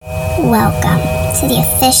Welcome to the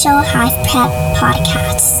official Hive Prep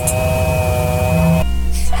podcast.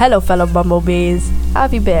 Hello, fellow bumblebees. How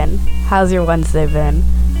have you been? How's your Wednesday been?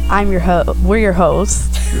 We're your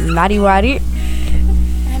hosts, Maddie Waddy.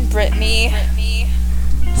 And Brittany.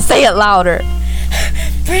 Say it louder.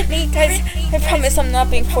 Brittany, guys, I promise I'm not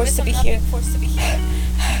being forced to be here.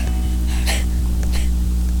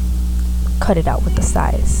 Cut it out with the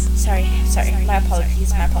sighs. Sorry. My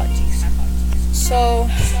apologies. So,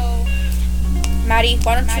 Maddie,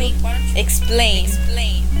 why don't you explain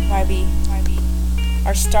why we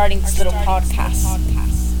are starting this little podcast?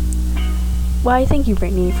 Why, thank you,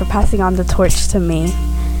 Brittany, for passing on the torch to me.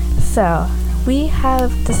 So, we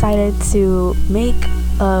have decided to make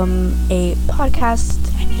a podcast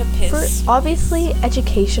I need a piss. for obviously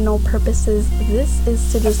educational purposes. This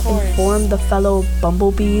is to just inform the fellow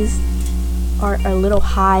bumblebees, our little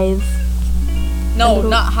hive. No,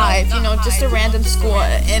 not Hive. Just a random school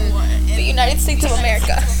in the United States of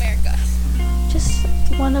America. Just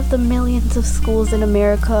one of the millions of schools in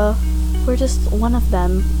America. We're just one of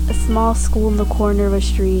them. A small school in the corner of a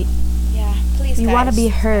street. Yeah, please, We guys. want to be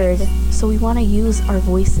heard, so we want to use our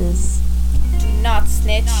voices. Do not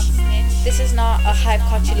snitch. This is not a Hive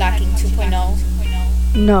Caught You Lacking 2.0.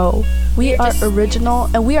 No, we We're are just- original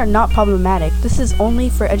and we are not problematic. This is only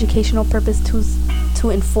for educational purpose to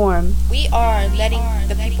inform. We are letting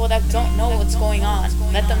the people that don't know what's going on,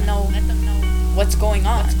 let them know what's going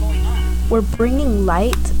on. We're bringing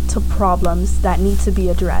light to problems that need to be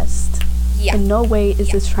addressed. Yeah. In no way is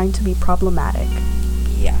this trying to be problematic.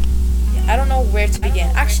 Yeah. I don't know where to begin.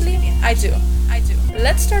 Actually, I do.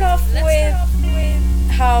 Let's start off with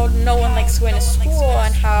how no one likes going to school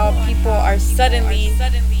and how people are suddenly,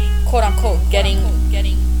 quote unquote, getting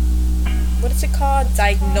what is it called?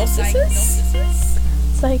 Diagnoses?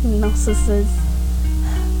 Diagnoses.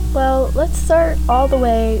 Well, let's start all the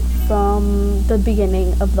way from the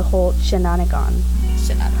beginning of the whole shenanigan.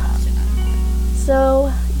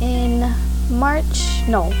 So, in March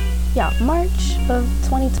of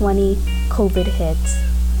 2020, COVID hit.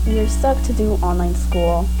 We were stuck to do online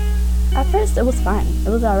school. At first, it was fine. It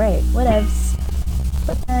was alright. Whatevs.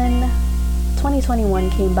 But then, 2021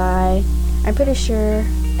 came by. I'm pretty sure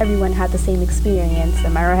everyone had the same experience.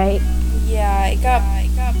 Am I right? Yeah, it got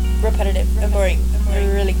repetitive and boring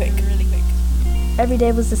really quick. Every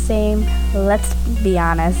day was the same. Let's be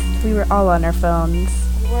honest. We were all on our phones.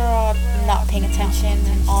 We're all not paying attention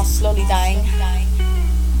and all slowly dying.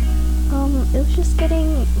 It was just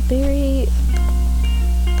getting very,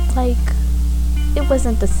 it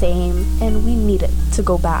wasn't the same, and we needed to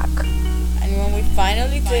go back. And when we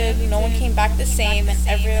finally did, no one came back the same, and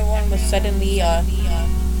everyone was suddenly a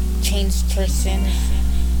changed person.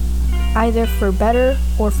 Either for better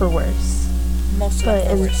or for worse. Most of But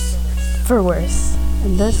them worse. For worse.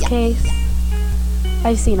 In this case,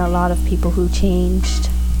 I've seen a lot of people who changed.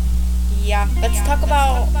 Yeah, let's talk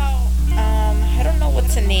about, I don't know what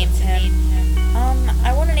to name him.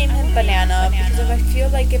 I want to name him Banana, because if I feel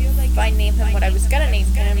like if I name him what I was gonna name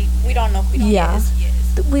him, we don't know who he Yeah. is.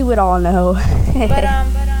 We would all know. But,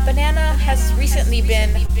 Banana has recently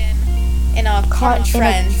been in a common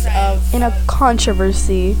trend of... in a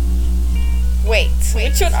controversy. Wait,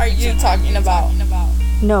 which one are you talking about?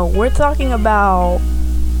 No, we're talking about,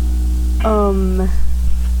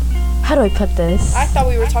 how do I put this? I thought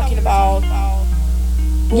we were talking about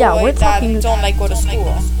Yeah, we're boys talking- that don't like go to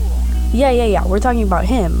school. Yeah, we're talking about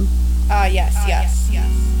him. Yes.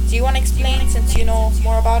 Do you want to explain since you know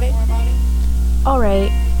more about it?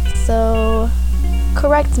 Alright, so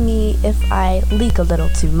correct me if I leak a little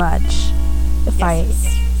too much, if I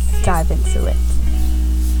dive into it.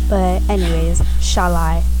 But anyways, shall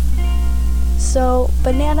I? So,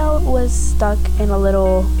 Banana was stuck in a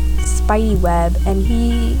little spidey web, and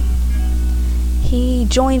he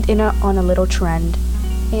joined in on a little trend,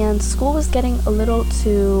 and school was getting a little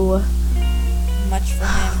too Much for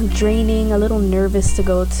him. draining, a little nervous to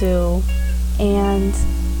go to, and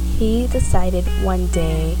he decided one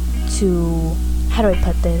day to, how do I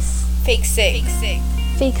put this? Fake sick.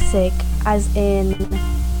 Fake sick, as in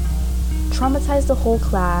traumatize the whole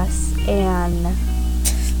class and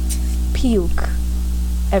puke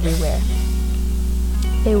everywhere.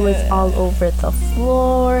 It was all over the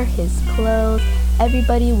floor, his clothes,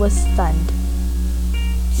 everybody was stunned.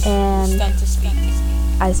 And Stunned to speak.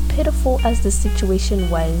 as pitiful as the situation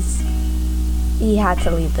was, he had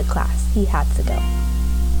to leave the class. He had to go.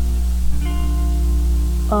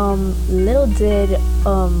 Little did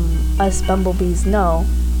us bumblebees know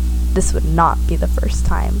this would not be the first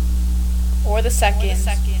time. Or the second.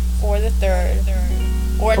 Or the third.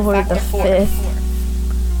 Or in fact the the fourth. fifth.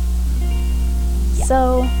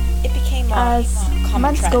 So It became a As common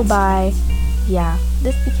months trend. go by, yeah,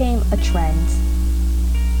 this became a trend.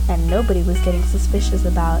 And nobody was getting suspicious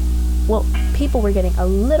about, well, people were getting a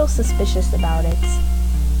little suspicious about it.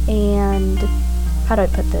 And, how do I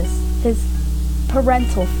put this? His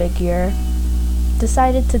parental figure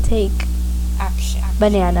decided to take Action.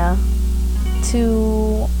 Banana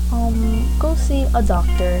to go see a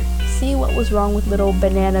doctor, see what was wrong with little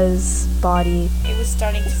Banana's body. It was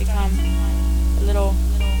starting to become a little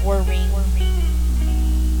worrying.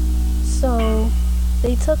 So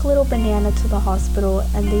they took little Banana to the hospital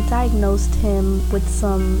and they diagnosed him with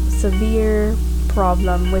some severe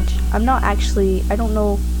problem, which I don't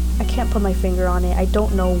know, I can't put my finger on it. I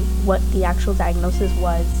don't know what the actual diagnosis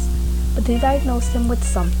was, but they diagnosed him with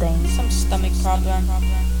something. Some stomach problem.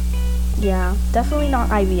 Yeah, definitely not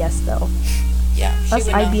IBS though. Yeah, she Us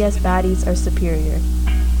would know. IBS baddies are superior.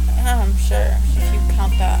 I'm sure if you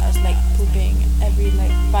count that as like pooping every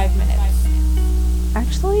like 5 minutes.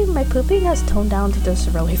 Actually, my pooping has toned down to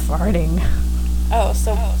just really farting. Oh,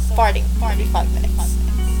 so farting every 5 minutes.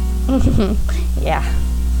 Yeah.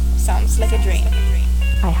 Sounds like a dream.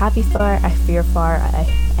 I happy fart, I fear fart, I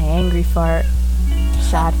angry fart,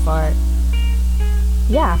 sad fart.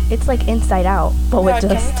 Yeah, it's like Inside Out, but with God,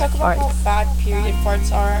 just can we talk about farts. how bad period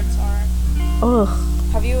farts are? Ugh,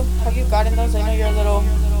 Have you gotten those? I know you're a little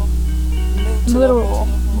new to the little whole.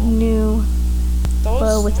 new. Those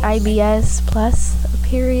Well, with IBS plus a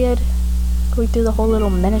period, going through the whole little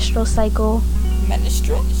menstrual cycle.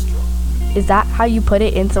 menstrual. Is that how you put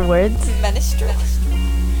it into words? Menstrual.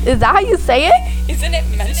 Is that how you say it? Isn't it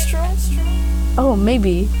menstrual? Oh,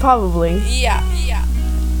 maybe, probably. Yeah.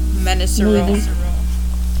 Menstrual. Maybe.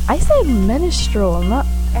 I said menstrual, not.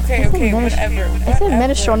 Okay, I said okay, menstru- whatever. I said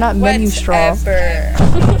menstrual, not menstrual. Whatever.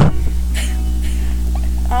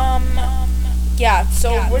 Yeah,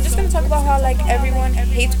 so we're just gonna talk about how like everyone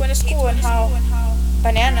hates going to school and how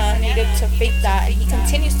Banana needed to fake that and he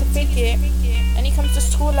continues to fake it and he comes to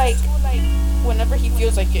school like whenever he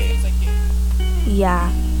feels like it.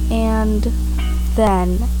 Yeah, and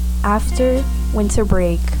then after winter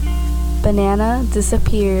break, Banana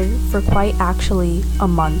disappeared for quite actually a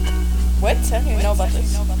month. What? I don't even know about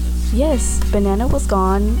this. Yes, Banana was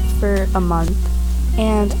gone for a month,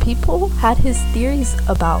 and people had his theories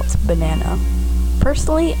about Banana.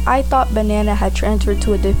 Personally, I thought Banana had transferred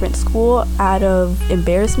to a different school out of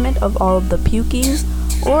embarrassment of all of the puking,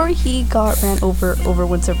 or he got ran over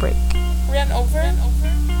winter break. Ran over?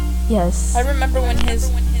 Yes. I remember when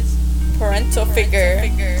his parental figure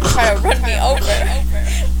tried to run me over.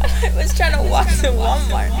 I was trying to walk to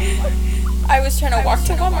Walmart.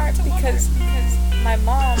 Because my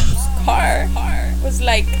mom's car was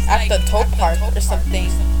like at the tow park or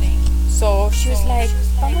something. So she was like,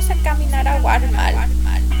 vamos a caminar a Walmart.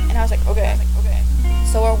 And I was like, okay.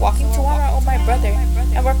 So we're walking to Walmart with my brother.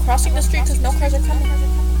 And we're crossing the street because no cars are coming.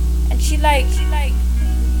 And she like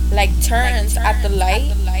turns at the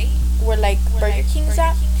light where like Burger King's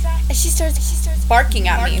at. And she starts barking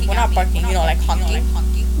at me. Well, not barking, like honking.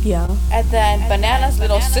 Yeah. And then Banana's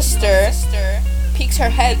little sister peeks her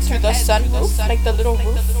head through the sunroof, like the little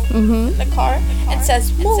roof in the car, and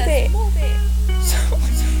says, move it.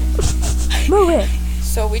 Move it.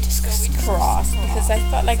 So we just crossed because I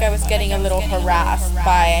felt like I was getting a little harassed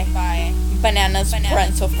by Banana's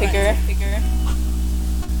parental figure.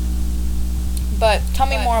 But tell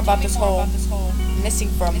me more about this whole missing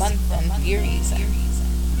for a month and theories.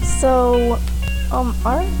 So,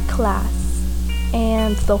 our class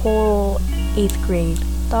and the whole 8th grade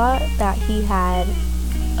thought that he had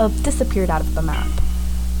disappeared out of the map.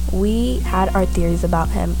 We had our theories about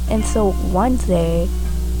him, and so one day,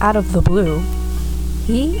 out of the blue,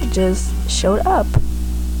 he just showed up,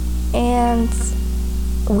 and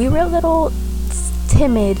we were a little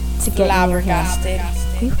timid to get near him.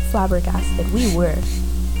 Flabbergasted. We were.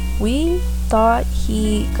 We thought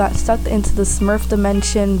he got sucked into the Smurf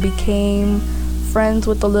dimension, became friends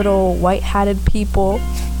with the little white-hatted people,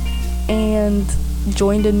 and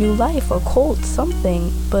joined a new life, a cult,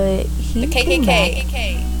 something. But he The came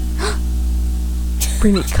KKK. back.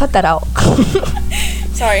 Brittany, cut that out.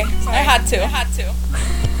 Sorry, I had to. I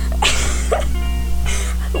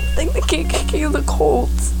don't think the KKK is a cult.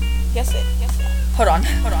 Yes, it. Hold on.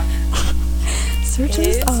 Search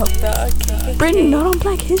this Is up. the KKK. Brittany, not on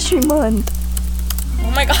Black History Month.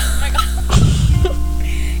 Oh my god.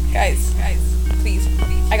 Guys, please.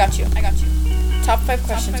 I got you. Top 5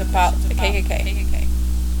 questions about the KKK.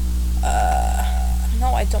 No,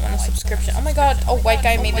 I don't want a subscription. Oh my god, a white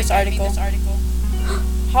guy made this article.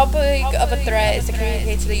 How big of a threat is the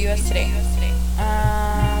KKK to the US today?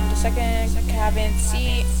 The second cabin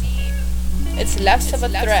seat it's less of a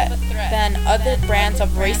threat than other brands of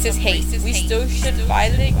racist hate. We still should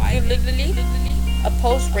violently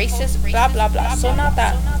oppose racist blah blah blah. So not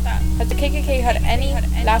that. Has the KKK had any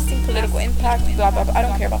lasting political impact? Blah blah blah. I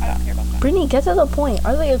don't care about that. Brittany, get to the point.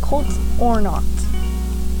 Are they a cult or not?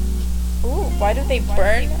 Ooh, why do they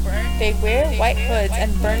burn? They wear white hoods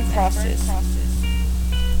and burn crosses.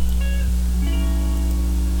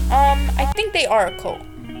 I think they are a cult.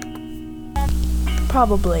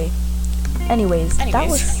 Probably. Anyways, that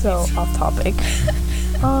was so off topic.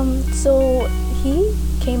 So he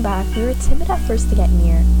came back. We were timid at first to get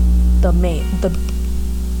near the mate.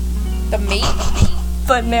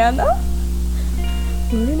 Banana?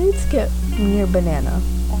 We were need to get near Banana.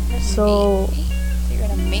 So you're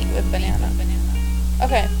gonna mate with Banana.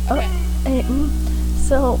 Okay.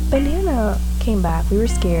 So Banana came back. We were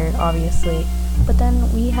scared, obviously, but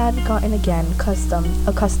then we had gotten again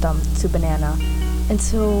accustomed to Banana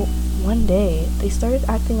until one day they started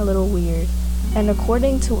acting a little weird, and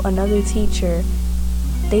according to another teacher,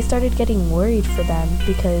 they started getting worried for them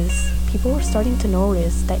because people were starting to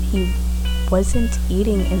notice that he wasn't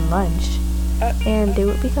eating in lunch, and they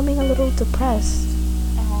were becoming a little depressed.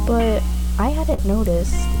 But I hadn't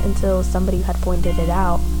noticed until somebody had pointed it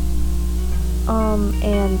out.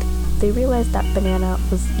 And they realized that Banana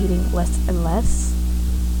was eating less and less.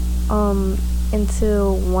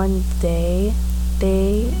 Until one day,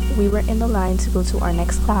 we were in the line to go to our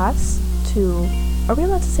next class. Are we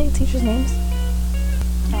allowed to say teachers' names?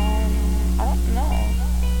 I don't know.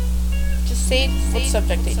 Just say what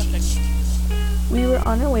subject they teach. We were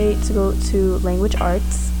on our way to go to language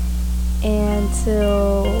arts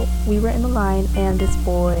until we were in the line, and this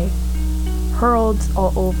boy hurled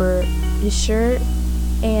all over his shirt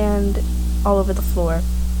and all over the floor,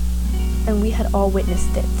 and we had all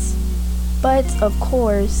witnessed it. But of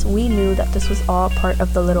course we knew that this was all part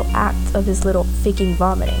of the little act of his little faking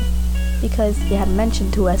vomiting, because he had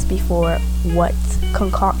mentioned to us before what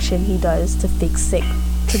concoction he does to fake sick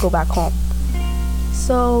to go back home.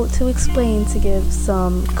 So to explain, to give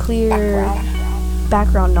some clear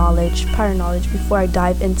background knowledge, prior knowledge, before I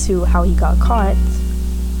dive into how he got caught,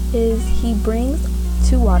 is he brings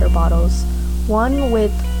 2 water bottles, one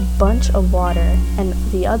with bunch of water and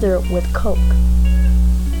the other with Coke.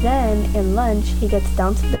 Then in lunch he gets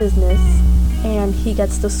down to business and he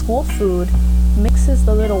gets the school food, mixes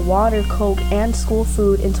the little water, Coke, and school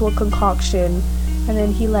food into a concoction, and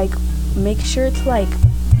then he makes sure to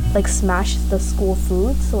like smash the school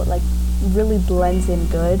food so it really blends in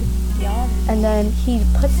good. Yum. And then he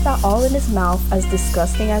puts that all in his mouth, as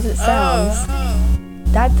disgusting as it sounds.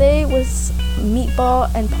 That day was meatball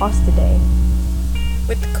and pasta day.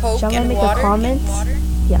 With Coke Shall and I make water? a comment?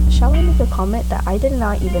 Yeah, shall I make a comment that I did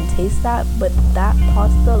not even taste that, but that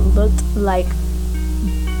pasta looked like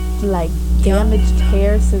damaged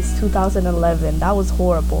hair since 2011. That was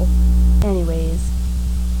horrible. Anyways,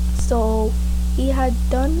 so he had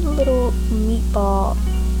done a little meatball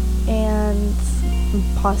and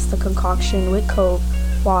pasta concoction with Coke,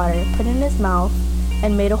 water, put in his mouth,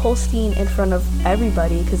 and made a whole scene in front of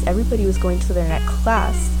everybody, because everybody was going to their next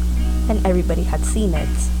class and everybody had seen it.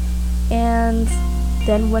 And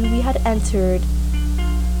then when we had entered,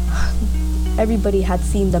 everybody had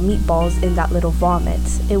seen the meatballs in that little vomit.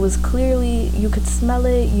 It was clearly, you could smell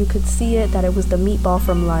it, you could see it, that it was the meatball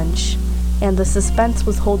from lunch. And the suspense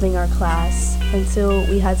was holding our class until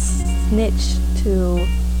we had snitched to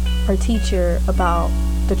our teacher about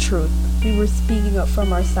the truth. We were speaking up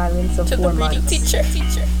from our silence of 4 months. To the reading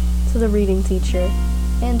teacher. To the reading teacher.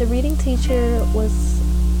 And the reading teacher was...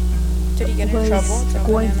 Did he get in trouble?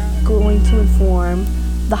 Going to inform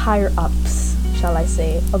the higher ups, shall I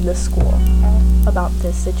say, of the school about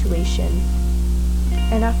this situation.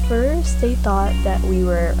 And at first they thought that we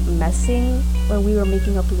were messing, or we were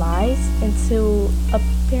making up lies, until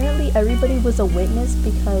apparently everybody was a witness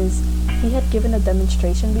because he had given a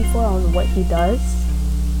demonstration before on what he does.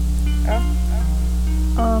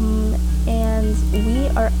 And we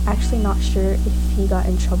are actually not sure if he got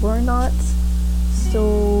in trouble or not.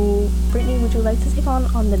 So, Brittany, would you like to take on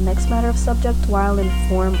the next matter of subject while I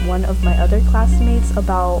inform one of my other classmates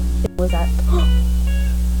about it was at...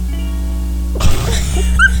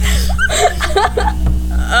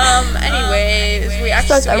 Anyways, we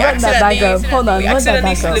Hold on, we run that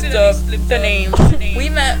accidentally back up. slipped up the name. We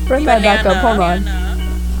met Run that back up, hold on.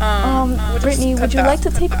 We'll just Brittany, cut would you that. like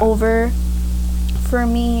to take over for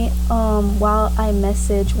me while I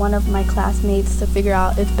message one of my classmates to figure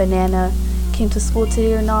out if Banana came to school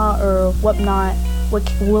today or not, or whatnot?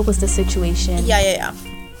 What was the situation? Yeah.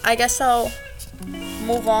 I guess I'll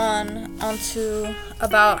move on onto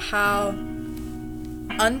about how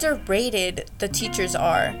underrated the teachers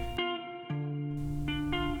are.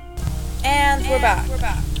 And we're back.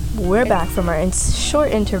 We're back from our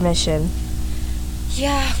short intermission.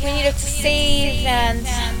 Yeah, we needed to save, and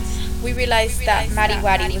we realized that Maddie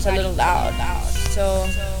Waddy was a little loud. So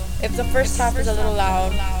if the first half is a little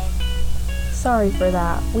loud, Sorry for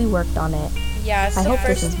that. We worked on it. yeah, it's I the hope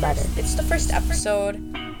first, this is better. It's the first episode.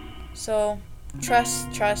 So trust.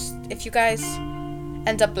 If you guys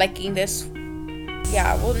end up liking this,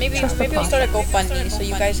 yeah, well maybe Trust the we'll start a GoFundMe so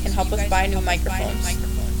you guys can help us buy new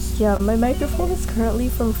microphones. Yeah, my microphone is currently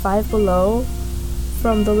from Five Below,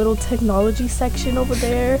 from the little technology section over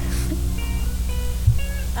there.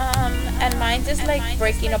 And mine is like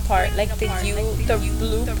breaking apart. Like the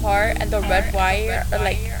blue part and the red wire are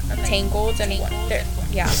like tangled and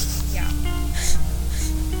yeah.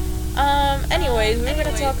 Anyways, we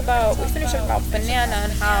finished talking about Banana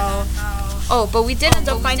and how. Oh, but we did end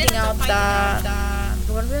up finding out that.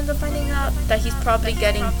 What did we end up finding out? That he's probably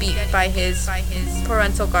getting beat by his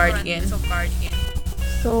parental guardian.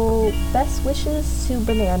 So, best wishes to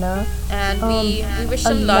Banana. And we wish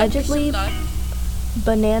him luck. Allegedly,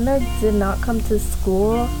 Banana did not come to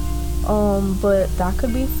school, but that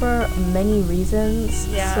could be for many reasons.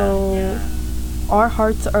 Yeah. So, our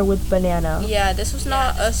hearts are with Banana. Yeah, this was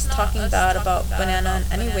not us talking bad about Banana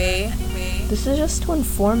in any way. This is just to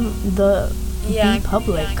inform the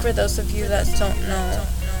public. For those of you that don't know.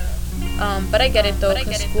 But I get it though,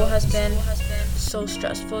 because school has been so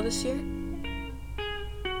stressful this year.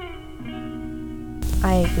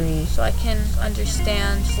 I agree. So I can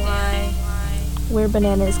understand why. Where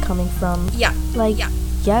Banana is coming from. Yeah. Like,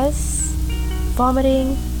 yes,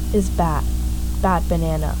 vomiting is bad. Bad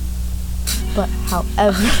Banana. But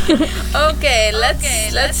however. Okay,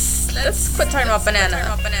 let's quit talking about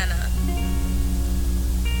Banana.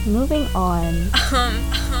 Moving on.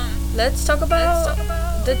 Let's talk about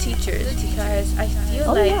the teachers, because I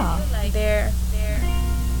feel they're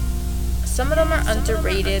some of them are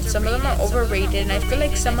underrated, some of them are overrated, and I feel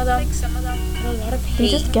like some of them get a lot of hate. They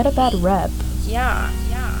just get a bad rep. Yeah.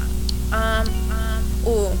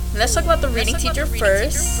 Let's talk about the reading teacher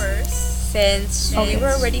first, since we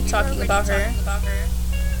were already talking about her.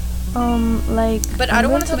 But I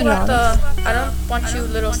don't want to talk about I don't want you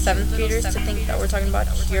little 7th graders to think that we're talking about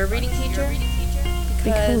your reading teacher,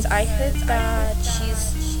 because I heard that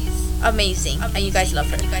she's amazing and you guys love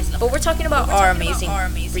her. But we're talking about our amazing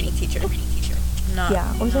reading teacher.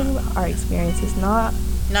 Yeah, we're talking about our experiences, not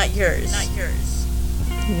yours.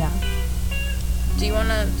 Yeah. Do you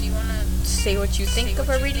wanna say what you think of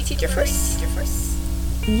our reading teacher first?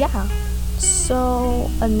 Yeah. So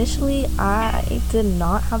initially I did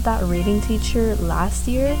not have that reading teacher last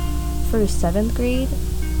year for 7th grade.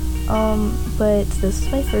 But this is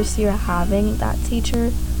my first year having that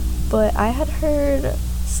teacher. But I had heard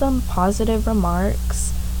some positive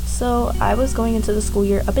remarks. So I was going into the school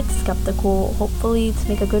year a bit skeptical, hopefully to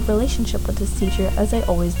make a good relationship with this teacher, as I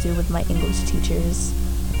always do with my English teachers.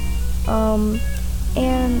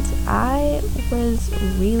 And I was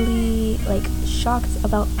really shocked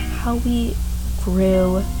about how we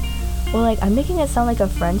grew. Well, I'm making it sound like a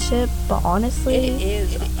friendship, but honestly, it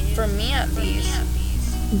is, for me at least.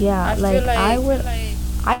 Yeah, I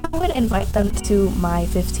would invite them to my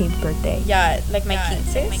 15th birthday. Yeah, like my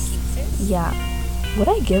 15th. Yeah. Would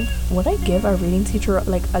I give our reading teacher a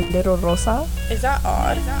little rosa? Is that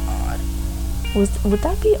odd? Would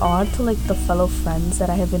that be odd to the fellow friends that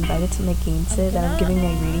I have invited to my quince that I'm giving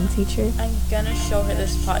my reading teacher? I'm gonna show her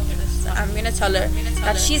this podcast. I'm gonna tell her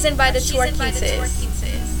that she's invited to our quinces.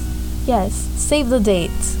 Yes, save the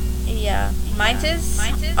date. Yeah, mine is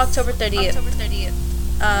October 30th.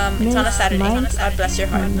 It's on a Saturday. God bless your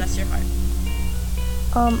heart.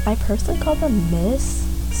 I personally call them Miss,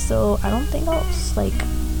 so I don't think I'll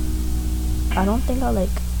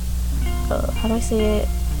how do I say it?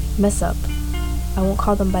 Mess up. I won't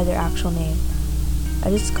call them by their actual name. I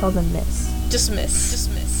just call them Miss. Just Miss.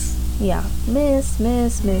 Yeah, Miss.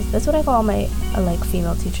 That's what I call my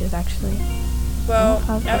female teachers actually. Well,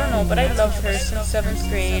 I don't know, but I loved her since 7th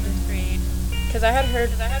grade. Because I had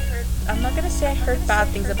heard, I'm not gonna say I heard bad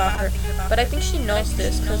things about her, but I think she knows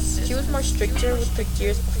this, because she was more stricter with the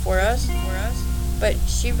years before us. But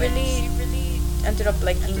she really ended up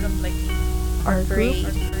liking our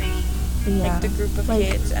grade. Yeah. The group of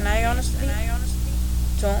kids. And I honestly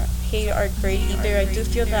don't hate our grade either. I do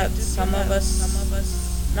feel that some of us,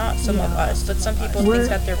 not some of us, but some people think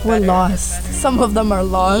that they're better. We're lost. Some of them are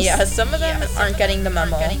lost. Yeah, some of them aren't getting the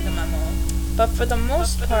memo. But for the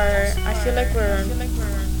most part, I feel like we're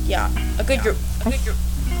a good group.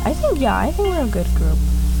 I think we're a good group.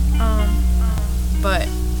 But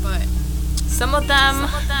some of them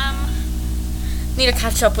need to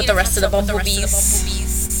catch up with the rest of the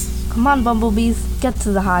bumblebees. Come on, bumblebees, get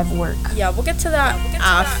to the hive work. Yeah, we'll get to that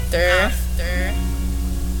after.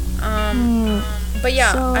 But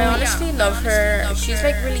yeah, So- I honestly love her. She's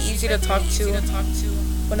like really easy to talk to.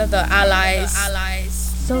 One of the allies.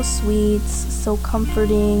 So sweet, so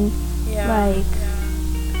comforting. Yeah.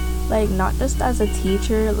 Like not just as a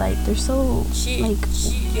teacher, like they're so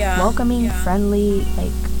Yeah. welcoming, friendly,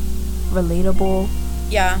 like relatable.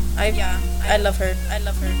 Yeah, I love her. I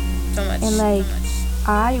love her so much. And like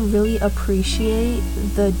I really appreciate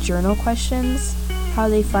the journal questions, how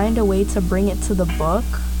they find a way to bring it to the book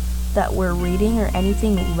that we're reading or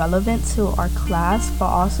anything relevant to our class, but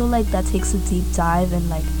also like that takes a deep dive and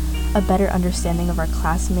like a better understanding of our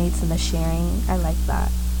classmates and the sharing. I like that.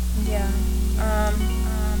 Yeah.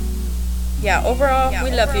 Yeah, overall,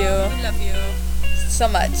 we love you. So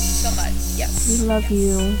much. Yes. We love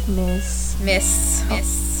you, Miss. Miss.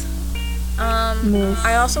 Miss.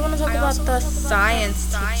 I also want to talk about the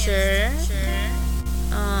science teacher.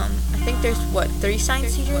 I think there's 3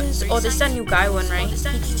 science teachers? Oh, there's that new guy one, right? He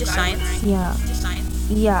teaches science. Yeah.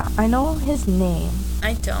 Yeah, I know his name.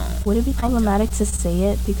 I don't. Would it be problematic to say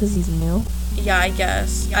it because he's new? Yeah, I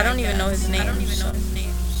guess. I don't even know his name. So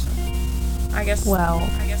I guess. Well,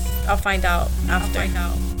 I'll find out after.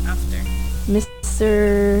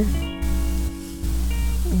 Mr.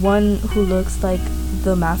 One who looks like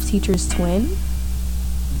the math teacher's twin.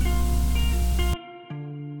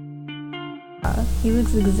 He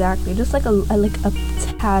looks exactly just like a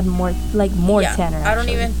tad more tanner. I don't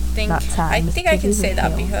actually. even think. Not tan, I think I can he's say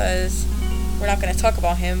that pale. because we're not gonna talk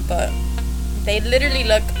about him, but they literally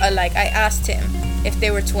look alike. I asked him if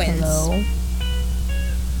they were twins. Hello.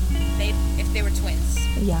 If they were twins.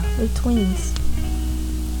 Yeah, they're twins.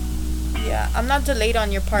 Yeah, I'm not delayed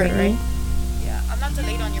on your part, Brittany? right? Yeah, I'm not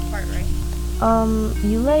delayed on your part, right?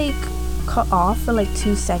 You like cut off for like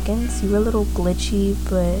 2 seconds. You were a little glitchy,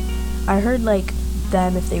 but I heard like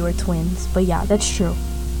them if they were twins. But yeah, that's true.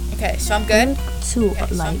 Okay, so I'm good. Too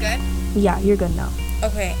like. Yeah, you're good now.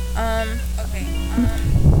 Okay.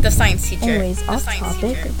 The science teacher. Anyways, off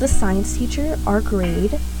topic. The science teacher, our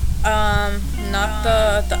grade. Not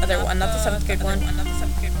the other one, not the 7th grade one.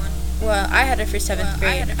 Well, I had it for 7th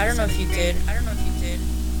grade. I don't know if you did.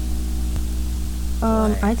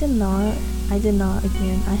 I did not.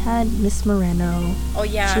 Again, I had Miss Moreno. Oh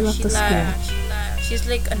yeah, She left the school. She's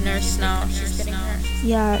like a nurse now. She's getting her.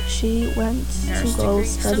 Yeah, she went Nurse to go degree,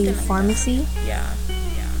 study something like pharmacy. Yeah.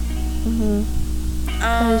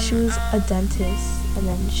 She was a dentist, and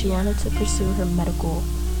then she wanted to pursue her medical.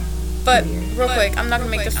 But career. real quick, I'm not gonna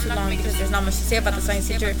make this too long because there's not much to say about the science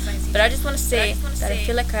teacher. But I just want to say that I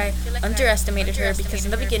feel like I underestimated her because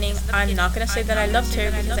in the beginning, I'm not gonna say that I loved her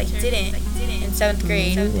because I didn't in 7th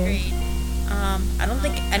grade. I don't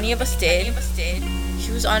think any of us did.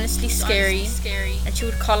 She was honestly scary, and she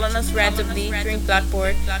would call on us randomly during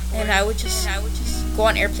Blackboard, and I would just go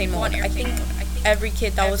on airplane mode. I think every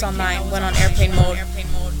kid that was online went on airplane mode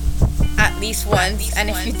at least once, and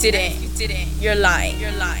if you didn't, you're lying.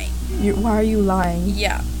 Why are you lying?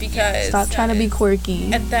 Yeah, because Stop trying to be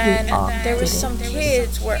quirky. And then You there was did it. some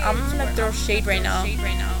kids where I'm gonna throw shade right now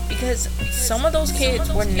because some of those kids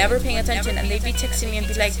were never paying attention and they'd be texting me and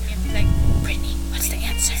be like, Brittany, what's the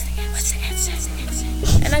answer?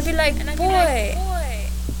 And I'd be like, boy,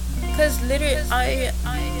 because literally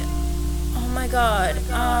oh my god,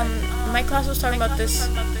 my class was talking about this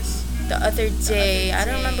the other day. I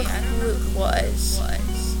don't remember who it was.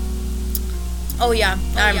 Oh yeah,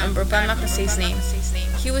 I remember, but I'm not gonna say his name.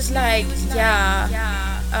 He was like,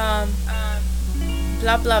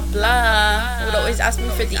 blah blah blah, would always ask me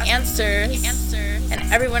for the answers, and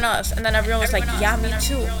everyone else, and then everyone was like, yeah, me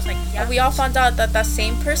too. And we all found out that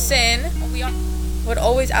same person would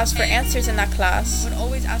always ask for answers in that class.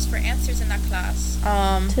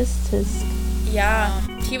 Tisk. Yeah,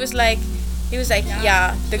 he was like,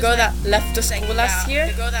 yeah, the girl that left the school last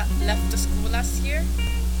year.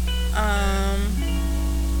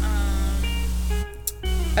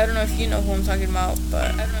 I don't know if you know who I'm talking about,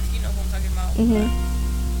 but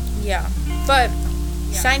yeah. But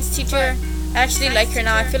science teacher, I actually like her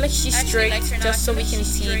now. I feel like she's strict just so we can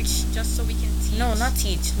teach. No, not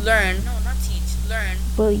teach, learn.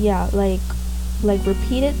 But yeah, like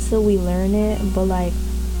repeat it till we learn it. But like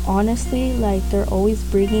honestly, like they're always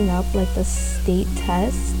bringing up like the state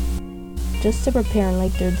test just to prepare, and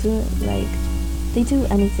like they're doing like they do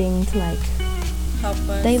anything to like Help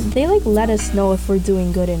us. they like let us know if we're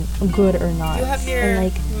doing good or not. You have your and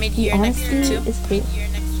like mid-year next year too?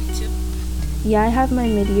 Yeah, I have my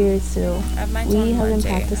mid-year too. I have mine We on have been Monday.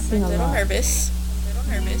 practicing I'm a a little lot. nervous.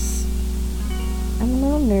 I'm a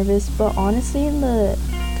little nervous, but honestly,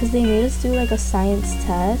 because they made us do like a science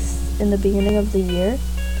test in the beginning of the year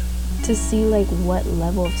to see like what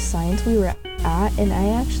level of science we were at, and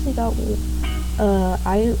I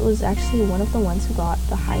was actually one of the ones who got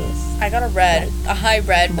the highest. I got a red, a high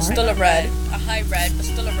red, but Mark? still a red. A high red, but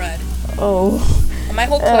still a red. Oh. My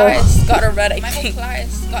whole class got a red, I think. I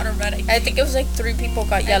think it was like 3 people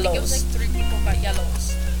got yellows.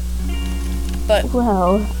 But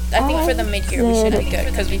Well, I think for the mid-year we should be good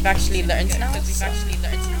because we've actually learned now.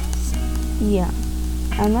 Yeah,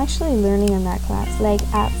 I'm actually learning in that class. Like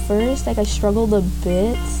at first, like I struggled a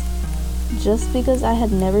bit just because I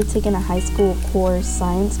had never taken a high school core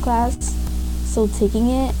science class. So taking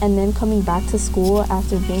it and then coming back to school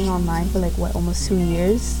after being online for like almost 2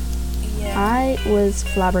 years, Yeah. I was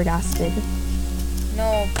flabbergasted.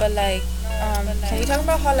 No, but like, can we talk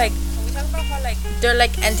about how like they're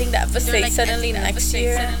like ending the episode suddenly next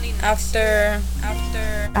year After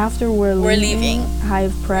we're leaving.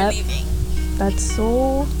 Hive Prep, that's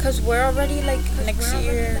so. Because we're already like next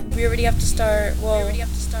year we already have to start. Well,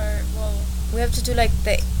 we have to do like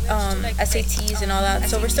the SATs and all that.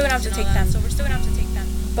 So we're still gonna have to take them.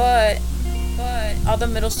 But all the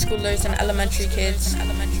middle schoolers and elementary kids,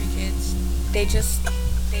 they just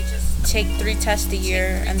take 3 tests a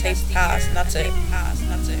year and they pass, and that's it.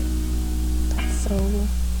 So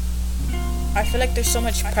I feel like there's so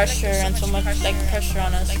much pressure and so much like pressure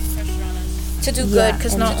on us to do Yeah, good,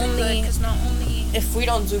 because and not only if we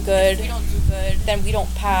don't do good, then we don't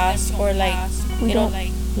pass, or like we it'll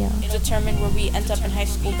don't. Yeah. determine where we end up in high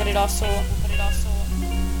school, but it also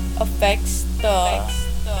affects the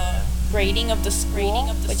grading of the school,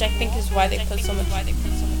 which I think is why they put so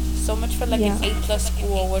much for like an A+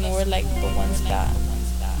 school when we're like the ones that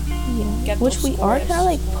Yeah, get which those we are scores. kind of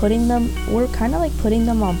like putting them. We're kind of like putting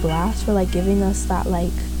them on blast for like giving us that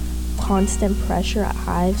like constant pressure at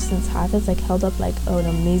Hive, since Hive has like held up like an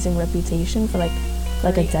amazing reputation for like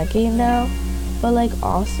a decade now. But like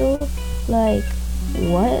also like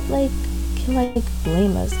what like can like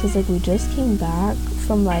blame us, because like we just came back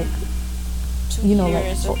from like 2 you know, like,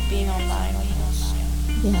 years of being online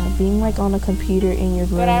almost. being like on a computer in your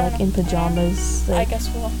room But I like don't in know. pajamas. I Like, guess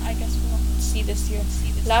we'll see this year.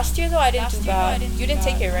 Last year though I didn't do bad. You didn't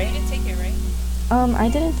take it, right? I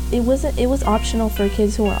didn't. It was optional for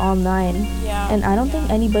kids who were online, Yeah. and I don't think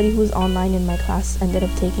anybody who was online in my class ended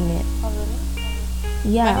up taking it. Oh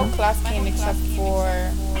really? Yeah. My whole class came except for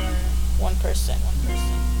one person.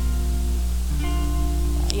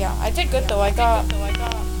 Yeah, I did good though. I got like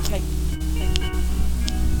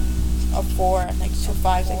a 4 and like 2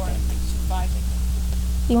 5s, I think.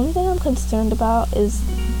 The only thing I'm concerned about is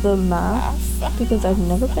the math, because I've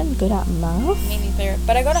never been good at math. Me neither.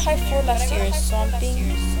 But I got a high 4 last year, so I'm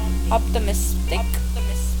being optimistic.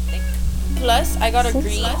 Plus, I got a Since-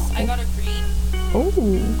 green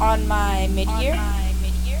Oh. on my mid-year.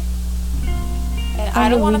 And On I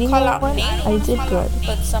don't the want to reading call out one, names, I did good.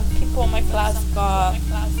 but some people in my class got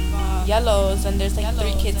yellows, and there's like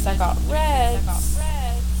 3 kids that got reds.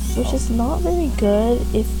 Which is not very good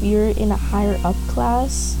if you're in a higher up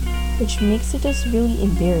class, which makes it just really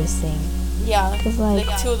embarrassing. Yeah, Because like,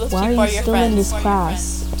 2 of those why people are you your still friends. in this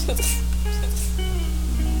class?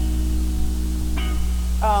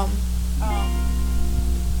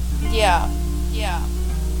 Yeah.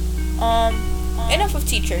 Enough of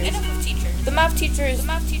teachers. The math teacher is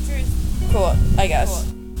cool, I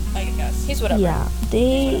guess. He's whatever. Yeah,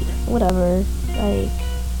 they whatever. Like,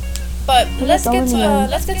 But let's all get in to the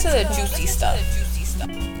end. the juicy stuff.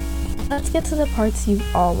 let's get to the parts you've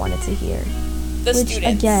all wanted to hear. The Which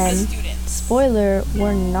students. again, spoiler,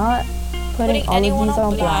 we're not putting all of anyone these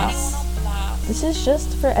on blast. blast. This is just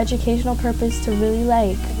for educational purpose to really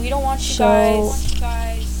like We don't want you show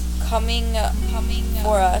guys coming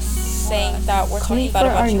for us saying that we're talking Coming bad for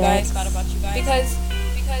about our you guys, necks. because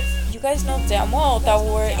you guys know damn well that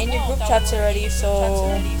we're in your group chats already, so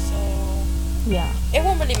yeah. it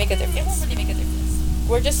won't really make a difference.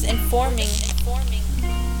 We're just informing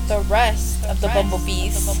the rest of the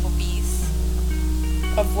bumblebees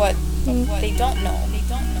of what they don't know,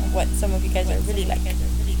 what some of you guys are really like. We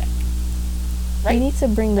Right? need to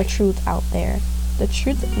bring the truth out there. The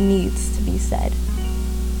truth needs to be said.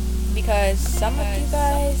 Because some of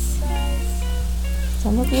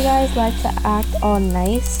you guys like to act all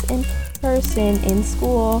nice in person in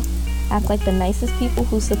school, act like the nicest people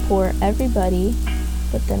who support everybody,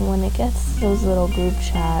 but then when it gets to those little group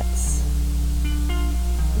chats,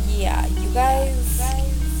 yeah, you guys,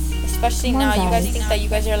 especially Come on, now, you guys guys. think that you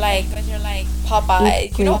guys are like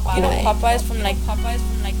Popeyes. You know Popeyes. Popeyes from like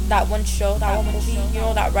that one show, that one movie. You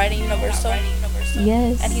know that Riding Universal.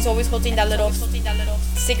 Yes. And he's always holding that little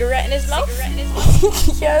cigarette in his mouth.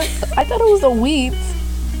 Yes. I thought it was a weed.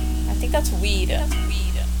 I think that's weed.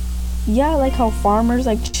 Yeah, like how farmers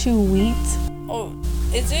like chew wheat. Oh,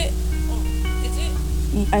 is it?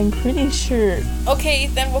 I'm pretty sure. Okay,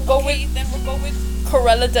 then we'll go with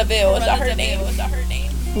Corella Deville. Is that her name?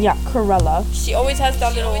 Yeah, Corella. She always has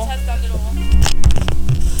that little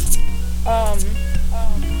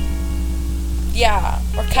yeah,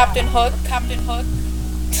 or Captain Hook.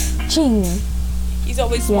 Ching. He's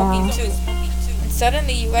always smoking Yeah. too. And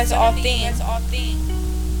suddenly you guys all think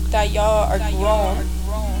that y'all are grown.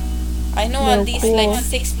 I know They're at least cool. like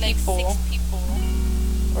 6 people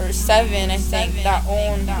or 7, I think, that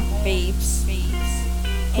own vapes.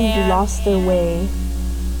 Who And lost their way.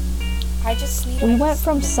 I just need. We went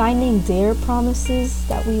from signing their promises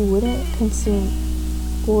that we wouldn't consume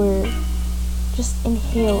or just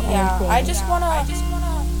inhale anything. I just wanna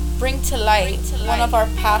bring to light one of our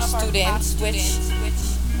past students, which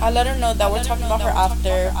I'll let her know that we're talking about her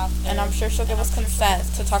after, and I'm sure she'll give us consent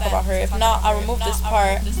to talk about her. If not, I'll remove this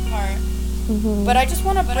part. Mhm. But I just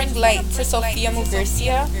want to bring light to Sofia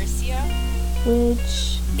Mugurcia,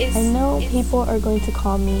 Which is I know people are going to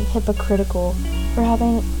call me hypocritical for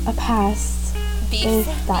having a past beef.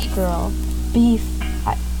 with that girl. Beef,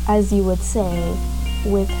 as you would say,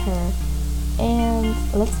 with her. And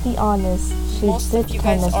let's be honest, she Most of did you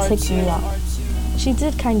kind guys of are tick too. me off. She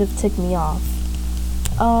did kind of tick me off.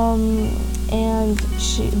 And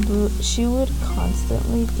she would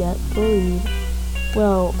constantly get bullied.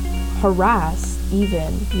 Well, harassed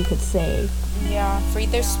even, you could say. Yeah, for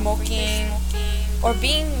either smoking or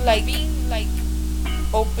being like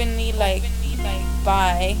openly like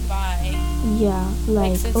bi. Yeah,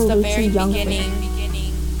 like, since oh, the they're very too young for beginning.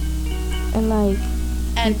 it. And like,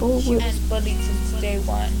 And people she would was bullied since day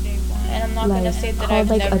one. And I'm not like gonna say that call I've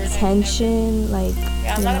like never. attention, like,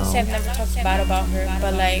 Yeah, I'm you not know. gonna say I've never talked bad about her,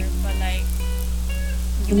 but like,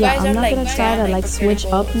 you Yeah, guys I'm are not like gonna try to like switch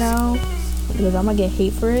up hypocritical. now because I'm gonna get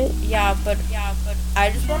hate for it. Yeah, but I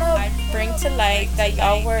just wanna bring to light that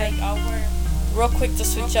y'all were real quick to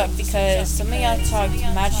switch up because some of y'all talked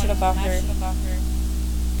mad shit about her.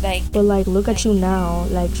 Like, But like, look at you now,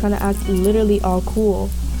 like trying to act literally all cool.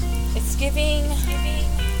 it's giving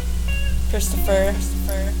Christopher.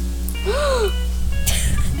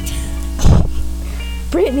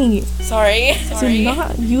 Brittany, Sorry. do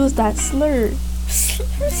not use that slur.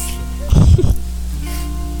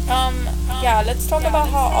 Yeah, let's talk about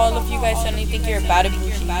how all of you guys suddenly think you're bad at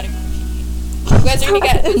bougie. You guys are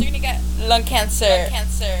gonna get lung cancer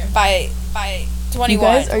by 21. You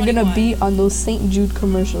guys are gonna be on those St. Jude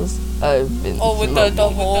commercials. I've been Oh, with the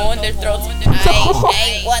hole in their throats.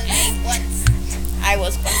 I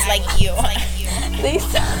was once like you.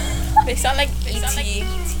 They sound like E.T.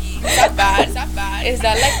 Is that bad? Is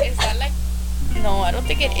that like? No, I don't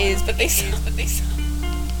think it is. But they sound.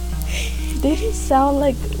 They just sound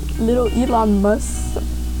like little Elon Musk's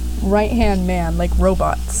right-hand man, like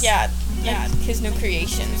robots. Yeah. His new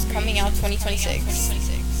creations coming out 2026.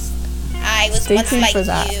 I was Stay once tuned like for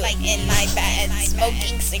that. you, in my bed,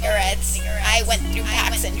 smoking cigarettes. I went through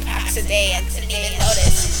packs and packs a day and didn't even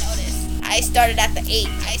notice. I started at the 8,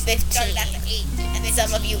 15, and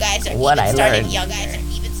some of you guys are What I learned.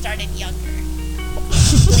 even started younger.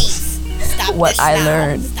 Please stop What this I now.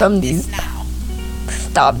 learned Stop from this these. now.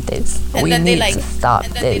 Stop this. And We then they need like to stop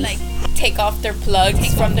and then this. they like take off their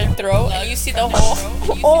plugs from their throat, and you see the hole.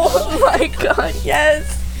 Oh my god,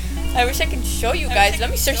 yes. I wish I could show you guys. Let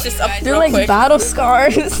me search this up They're real like quick. battle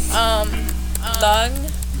scars. Lung.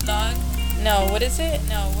 No, what is it?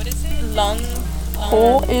 Lung.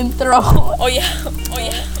 Hole in throat. Oh yeah.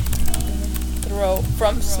 Throat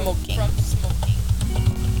from smoking.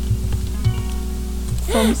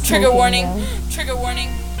 From Trigger smoking, warning. guys. Trigger warning.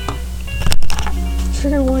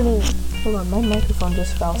 Trigger warning. Hold on, my microphone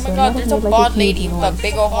just fell. Oh so my it god, might there's have a made, like, bald huge lady with a noise.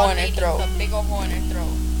 big ol' hole in her throat.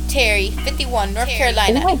 Terry, 51, North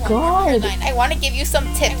Carolina. Oh my god. I want to give you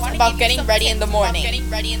some tips about getting ready in the morning.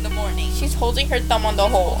 She's holding her thumb on the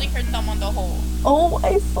hole. Oh,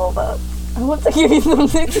 I saw that. I want to give you some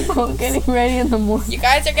tips about getting ready in the morning. You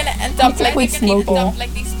guys are gonna end up to like quit these people.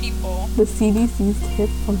 smoking. The CDC's tip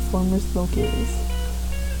on former smokers.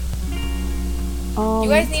 You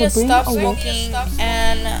guys need to bring stop awa- smoking,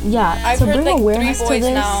 and Yeah, I've to heard bring like awareness 3 to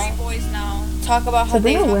boys this. now talk about how To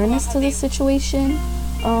bring they awareness to this situation,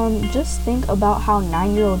 just think about how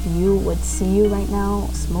 9-year-old you would see you right now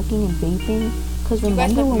smoking and vaping. Because You guys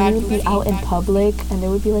remember look when mad we would be goofy. out in public and there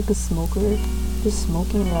would be like a smoker just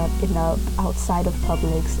smoking in the outside of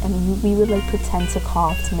Publix, and we would like pretend to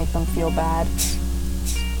cough to make them feel bad.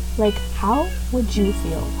 Like, how would you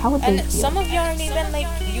feel? How would they And feel? some of you aren't even like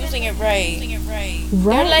using it right. Right?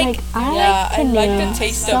 They're like, I yeah, I can like name the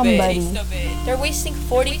taste somebody. of it. They're wasting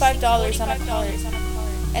 $45 on a card.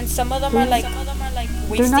 And some of them are like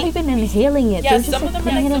wasting. They're not even inhaling it. Yeah, They're just some like of them are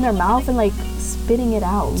putting like- it in their mouth and like spitting it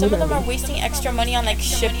out. Some of them are literally. wasting extra money on like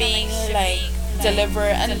shipping or like deliver,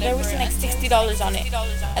 and they're wasting like $60 on it.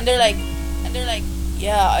 And they're like,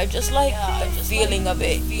 yeah, I just like the feeling of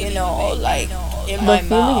it, you know, like in The my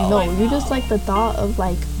feeling, mouth. no, you just like the thought of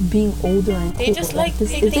like being older and cool. They just like this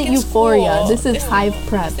they isn't think it's euphoria. cool. This is Hive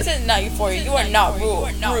Prep. This is not euphoria. You are not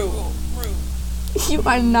rude. You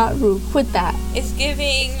are not rude. Quit that. It's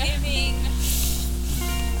giving.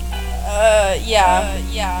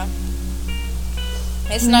 Yeah.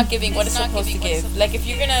 It's not giving what it's supposed to give. Like if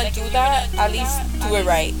you're gonna do that, at least do it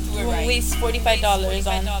right. You waste $45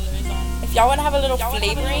 on. If y'all wanna have a little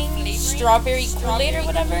flavoring, strawberry Kool-Aid or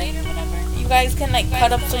whatever, you guys can like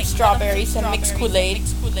cut up some strawberries and mix Kool-Aid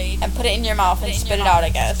and put it in your mouth and spit it out, I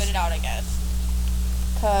guess.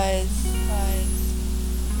 Cause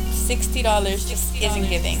 $60 just isn't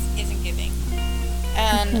giving.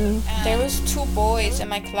 And there was 2 boys in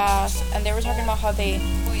my class, and they were talking about how they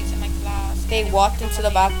walked into the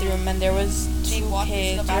bathroom and there was 2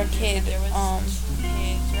 kids or a kid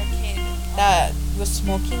that was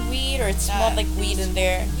smoking weed, or it smelled like weed in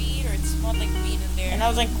there. And I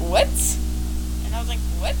was like, what?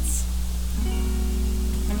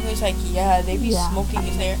 And he was like, yeah, they be smoking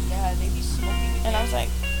in there. And I was like,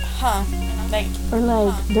 huh. Like, Or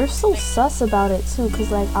like they're so sus about it too,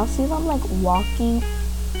 cause like I'll see them like walking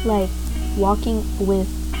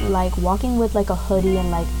with like a hoodie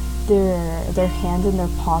and like their hands in their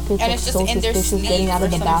pockets, and like it's just so in their suspicious, sleeve getting out or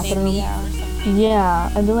of the something. bathroom.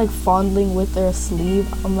 Yeah, and they're like fondling with their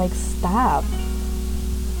sleeve. I'm like, stop.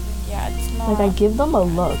 Yeah, it's not. Like I give them a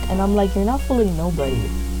look, and I'm like, you're not fooling nobody.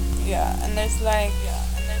 Yeah, and there's like,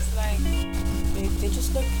 they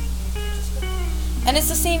just look. And it's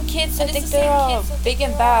the same kids that think they're all big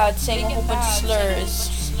and bad, saying a whole bunch of slurs.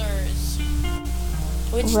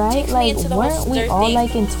 Which Right? takes me Like, into the weren't whole we slur all thing.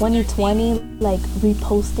 like in 2020, like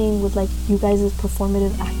reposting with like you guys'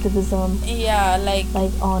 performative activism, Yeah, like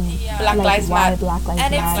on Black like Lives why Matter. Black Lives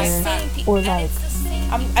And it's the Matter, same people. or like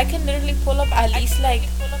I can literally pull up at least like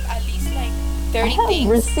 30 I have things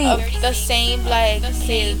receipts. of the same like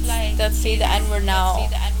kids that say the N-word now.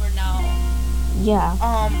 yeah.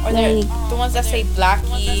 Or they're Like- the ones that say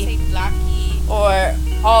blackie or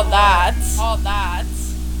all that.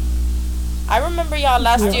 I remember y'all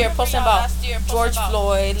last year posting about George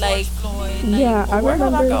Floyd, like Yeah, I where'd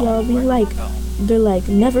all that remember go? y'all being like, they're like,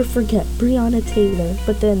 never forget Breonna Taylor.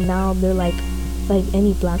 But then now they're like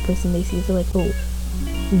any black person they see, they're like, oh,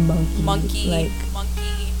 monkey. Like,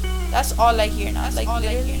 That's all I hear now. Like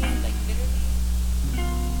literally,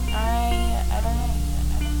 I don't know.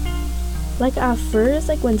 like at first,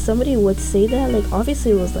 like when somebody would say that, like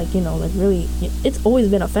obviously it was like, you know, like really, it's always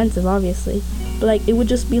been offensive, obviously. But like it would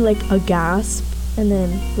just be like a gasp, and then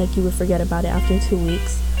like you would forget about it after 2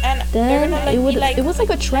 weeks. And they're Then gonna like it would, be like, it was like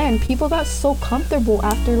a trend. People got so comfortable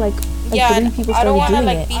after like yeah, 3 and people I don't started want to doing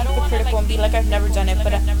like it. be hypocritical and be like I've never done it,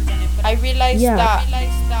 but I realized Yeah. that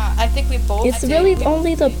I think we both. It's really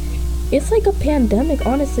only it's like a pandemic,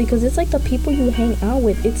 honestly, because it's like the people you hang out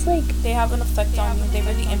with. It's like, they have an effect on you. They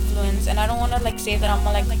really influence, and I don't want to like say that I'm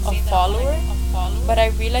like a follower, but I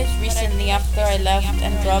realized recently after I left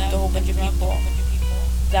and dropped a whole bunch of people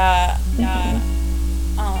that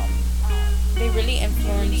they really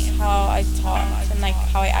influence how I talk and like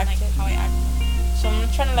how I acted. So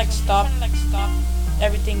I'm trying to like stop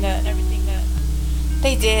everything that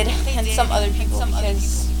they did and some other people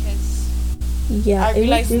because yeah, I it was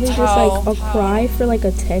realized really just how- like a cry for like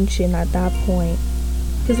attention at that point.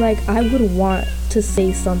 Because like I would want to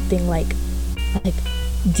say something like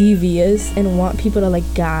devious and want people to like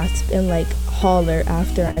gasp and like holler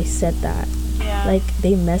after I said that. yeah. Like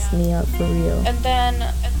they messed me up for real. And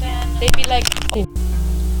then they'd be like, oh.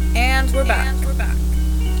 And we're back.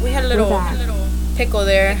 We had a little back. pickle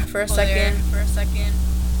there for a second.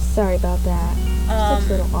 Sorry about that. Such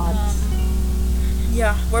little odds.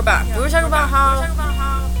 Yeah, we're back. We were talking about how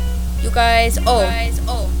you guys.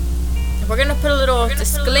 We're gonna put a little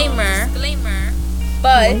disclaimer.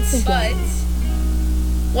 But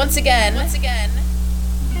once again,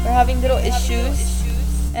 we're having little issues,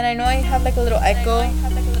 and I know I have like a little echo.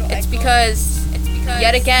 It's because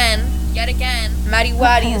yet again, Maddie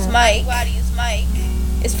Waddy's mic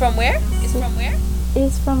is from where?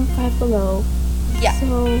 It's from Five Below. Yeah.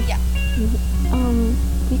 So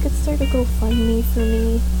you could start a GoFundMe for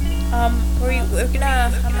me.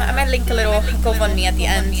 I might link a little GoFundMe at the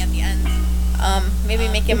end. maybe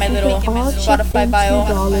make it my If we little could all chip Spotify in bio.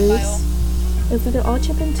 $2, if we could all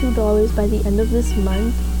chip in $2 by the end of this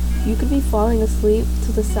month, you could be falling asleep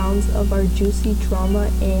to the sounds of our juicy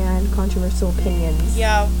drama and controversial opinions.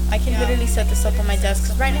 Yeah, I can literally set this up on my desk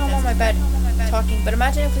because right now I'm on my bed talking. But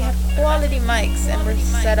imagine if we had quality mics and we're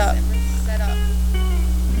set up.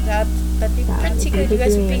 That'd be pretty good. You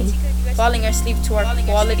guys would be falling asleep to our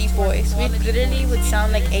quality voice. We literally would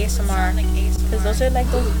sound like ASMR because those are like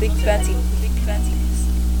those big fancy.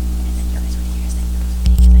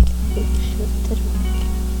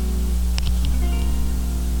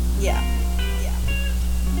 Yeah.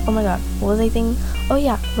 Oh my god, what was I thinking? Oh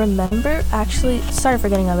yeah, remember, actually, sorry for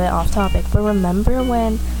getting a bit off topic, but remember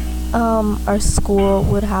when our school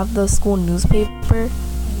would have the school newspaper?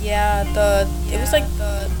 Yeah, it was like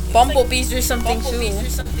bumblebees or something too.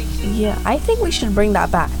 Yeah, I think we should bring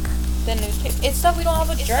that back. The newspaper. It's that we don't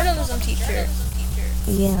have a journalism teacher.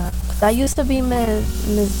 Yeah, that used to be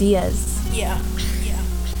Ms. Diaz. Yeah.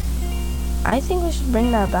 I think we should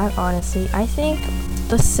bring that back, honestly. I think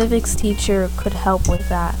the civics teacher could help with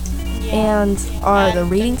that. Yeah. And the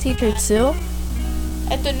reading teacher too.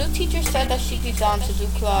 And the new teacher said that she'd be down to do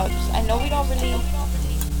clubs. I know we don't really,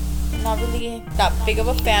 not really that big of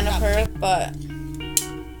a fan of her, but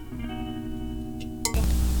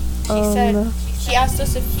she asked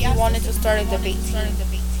us if we wanted to start a debate team.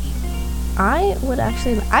 I've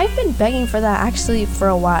been begging for that actually for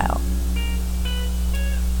a while.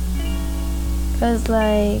 Cause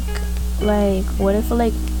like, what if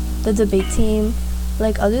like the debate team,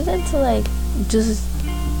 like other than to like just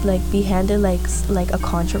like be handed like a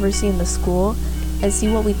controversy in the school and see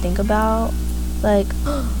what we think about, like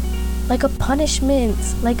like a punishment,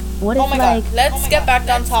 like what if God, let's get back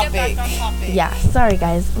on topic. Yeah, sorry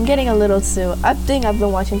guys, I'm getting a little too. I think I've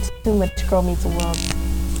been watching too much Girl Meets World.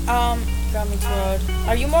 Girl Meets World.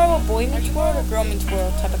 Are you more of a Boy Meets World or Girl Meets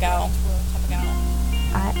World type of gal?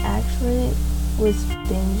 I actually was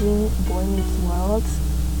binging Boy Meets World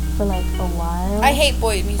for like a while. I hate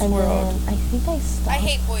Boy Meets and World. Then I think I stopped. I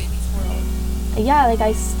hate Boy Meets World. Yeah, like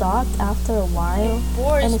I stopped after a while. It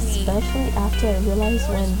bores and me. especially after I realized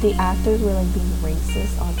when the actors were like being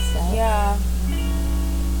racist on set. Yeah.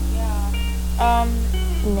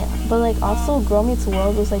 Yeah, but like also Girl Meets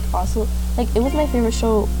World was like also like it was my favorite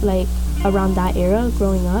show like around that era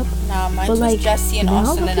growing up. Nah, mine but was like Jesse and now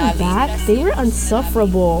Austin and looking Ali. back, they were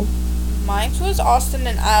insufferable. Mine was Austin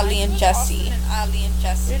and Ali and Jesse.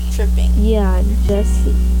 You're tripping. Yeah,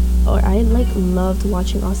 Jesse. Or I like loved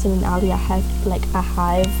watching Austin and Ali. I had like a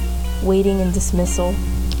hive waiting in dismissal.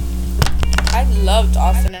 I loved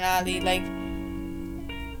Austin and Ali. Like,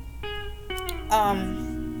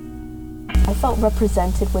 I felt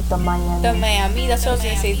represented with the Miami. That's what I was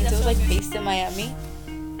gonna say. Since it was like based in Miami.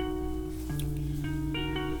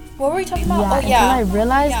 What were we talking about? Yeah, until I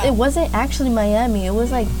realized it wasn't actually Miami. It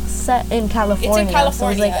was like set in California. It's in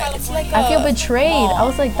California. So it's like I feel betrayed. I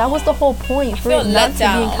was like, that was the whole point for it not to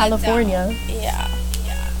be in California. Yeah.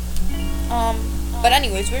 But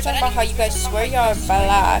anyways, we were talking about how you guys swear y'all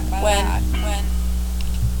black when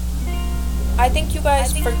I think you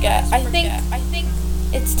guys forget. I think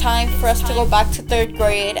it's time for us to go back to 3rd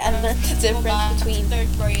grade and learn the difference between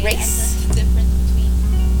race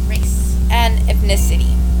and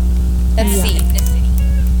ethnicity. Let's see.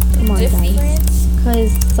 Come on, guys.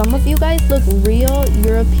 Because some of you guys look real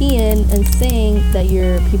European and saying that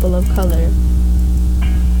you're people of color.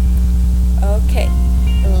 Okay,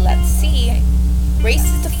 let's see. Race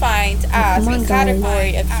is defined as a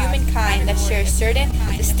category of humankind that shares certain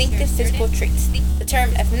distinctive physical traits. The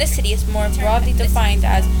term ethnicity is more broadly defined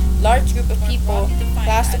as large group of people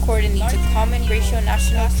classed accordingly to common racial,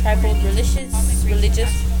 national, tribal, religious,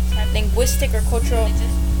 linguistic, or cultural.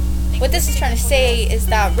 What this is trying to say is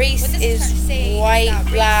that race is white,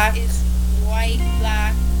 black,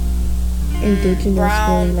 indigenous,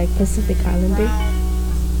 brown, or like Pacific Islander.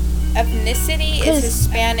 Ethnicity is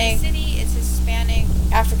Hispanic,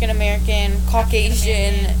 African American,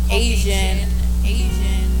 Caucasian, Asian.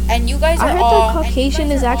 And you guys are I heard all that Caucasian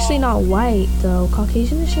is actually not white though.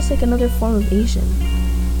 Caucasian is just like another form of Asian.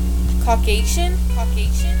 Caucasian?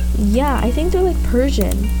 Yeah, I think they're like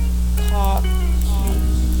Persian.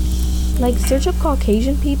 Like search up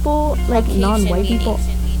Caucasian people, like Caucasian non-white meaning people.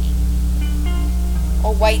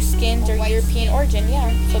 or white skins or European origin,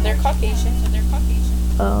 yeah. So they're Caucasian.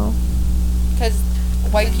 Oh. Because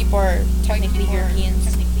white people are technically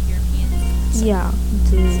Europeans. Yeah,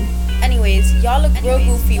 dude. Anyways, y'all look real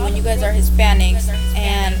goofy when you guys are Hispanics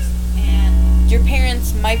and your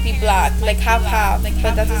parents might be black, like half,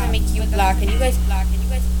 but that doesn't make you black. And you guys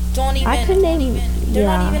don't even. I could name. They're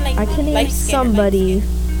not Yeah, even, like, I could name light-skinned. somebody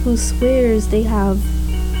who swears they have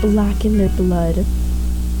black in their blood.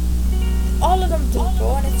 All of them do,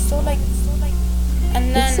 bro, and it's so like,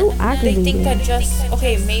 and then It's so they aggravating. think that just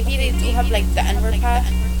okay, maybe they do have like the N-word pass,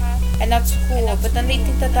 and that's cool, but then they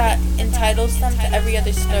think that that entitles them to every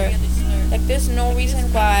other slur. Like, there's no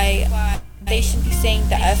reason why they should be saying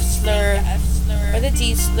the F slur or the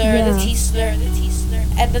D slur, Yeah. the T slur,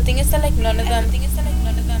 and the thing is that like none of them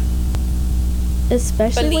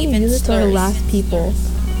Especially when believe you in use it to slurs. harass people.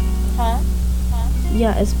 huh?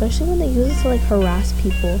 Yeah, especially when they use it to like harass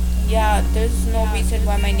people. Yeah, there's no reason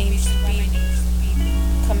why my name should be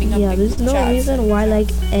coming up. Yeah, like there's no chats. reason why like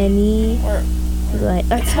any Or like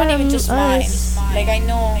it's not even just mine. us. Like I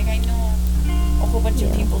know a whole bunch of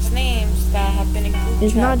Yeah. people's names that have been in group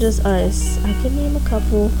It's not chats. just us. I can name a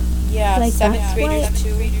couple. Yeah, like, seventh that's graders why-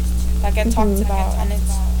 too that get talked Mhm. about, and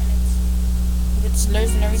it's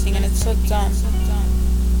slurs and everything, and it's so dumb.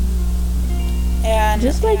 And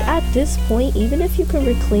Just like at this point, even if you can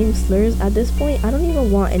reclaim slurs, at this point, I don't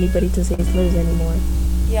even want anybody to say slurs anymore.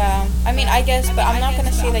 yeah, I mean, I guess, but I'm not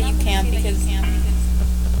gonna say that you can't because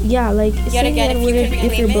Yeah, like yet say again, the if you word can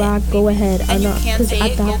if you're reclaim it, black, go ahead. and I'm you not can't because say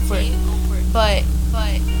at it, go that for it. But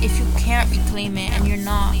if you can't reclaim it and you're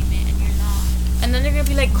not, and then they're gonna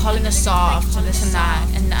be like calling us soft and this and that,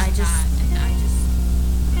 and I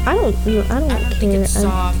I don't don't think care. it's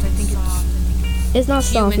soft. I think It's not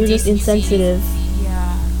soft. You're just decency. insensitive.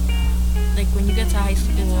 Yeah. Like when you get to high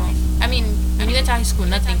school, I mean, when you get to high school,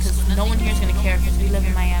 nothing, because no one here is gonna care because we live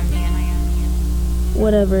in Miami and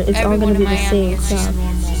Whatever. It's all everyone gonna in be the Miami same is just crap.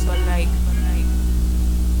 normal. But like,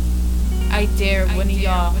 I dare one of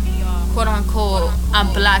y'all, quote unquote,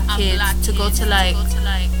 black kids to go to like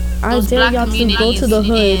I those dare black y'all to communities go to the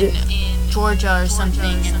hood. in Georgia or something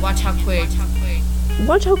and watch how quick.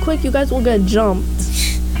 Watch how quick you guys will get jumped.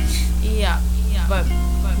 Yeah, but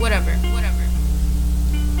whatever.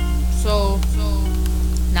 So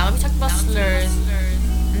now that we talked about slurs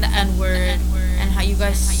and the N-word and how you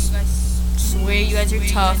guys swear you guys are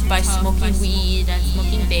tough by smoking weed and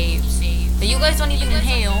smoking vapes that you guys don't even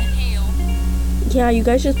inhale. Yeah, you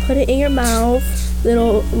guys just put it in your mouth,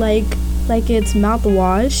 little like it's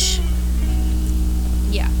mouthwash.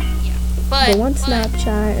 Yeah. But Go on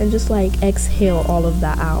Snapchat and just like exhale all of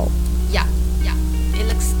that out. yeah. It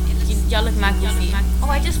looks y'all look mad goofy. Oh,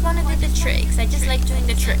 I just want to do the tricks. I just like doing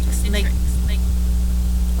the tricks. Like,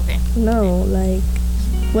 okay. No, like,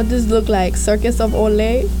 what does this look like? Circus of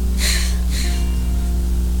Olay?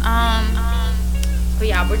 But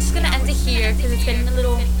yeah, we're just gonna end it here because it's getting a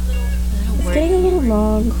little It's wordy. getting a little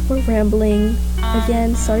long. We're rambling.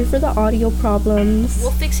 Again, sorry for the audio problems. We'll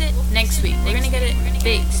fix it next week. We're gonna get it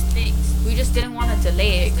fixed. We just didn't want to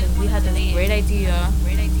delay it because we had this great idea.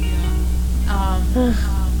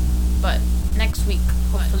 But next week,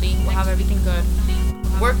 hopefully, we'll have everything good.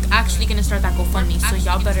 We're actually gonna start that GoFundMe, so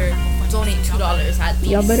y'all better donate $2 at least.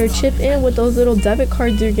 Y'all better chip in with those little debit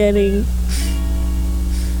cards you're getting.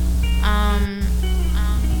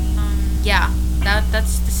 Yeah.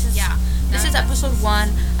 This is episode 1.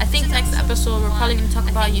 I think next episode we're probably gonna talk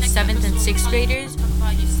about you 7th and 6th graders.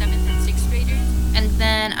 And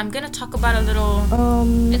then I'm gonna talk about a little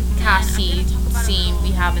Cassie scene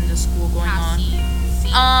we have in the school going on.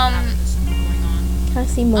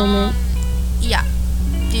 Cassie moment. Yeah.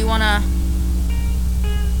 Do you wanna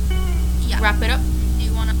wrap it up?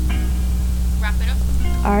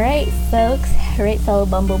 Alright, folks, right, fellow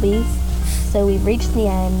bumblebees. So we've reached the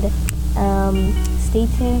end. Stay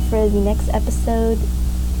tuned for the next episode.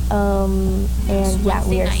 And yeah,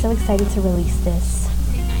 we are so excited to release this.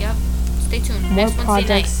 Yep. Stay tuned. More Next Wednesday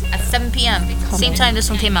projects night at 7 p.m. Same time this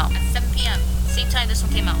one came out.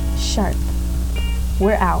 Sharp.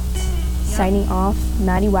 We're out. Signing off,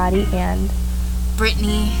 Maddie Waddy and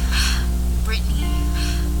Brittany.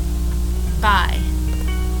 Bye.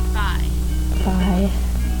 bye.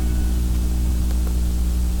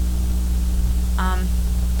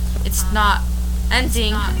 It's not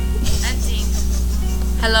ending.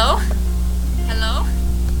 Hello?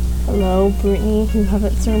 Hello, Brittany, you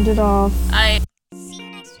haven't turned it off.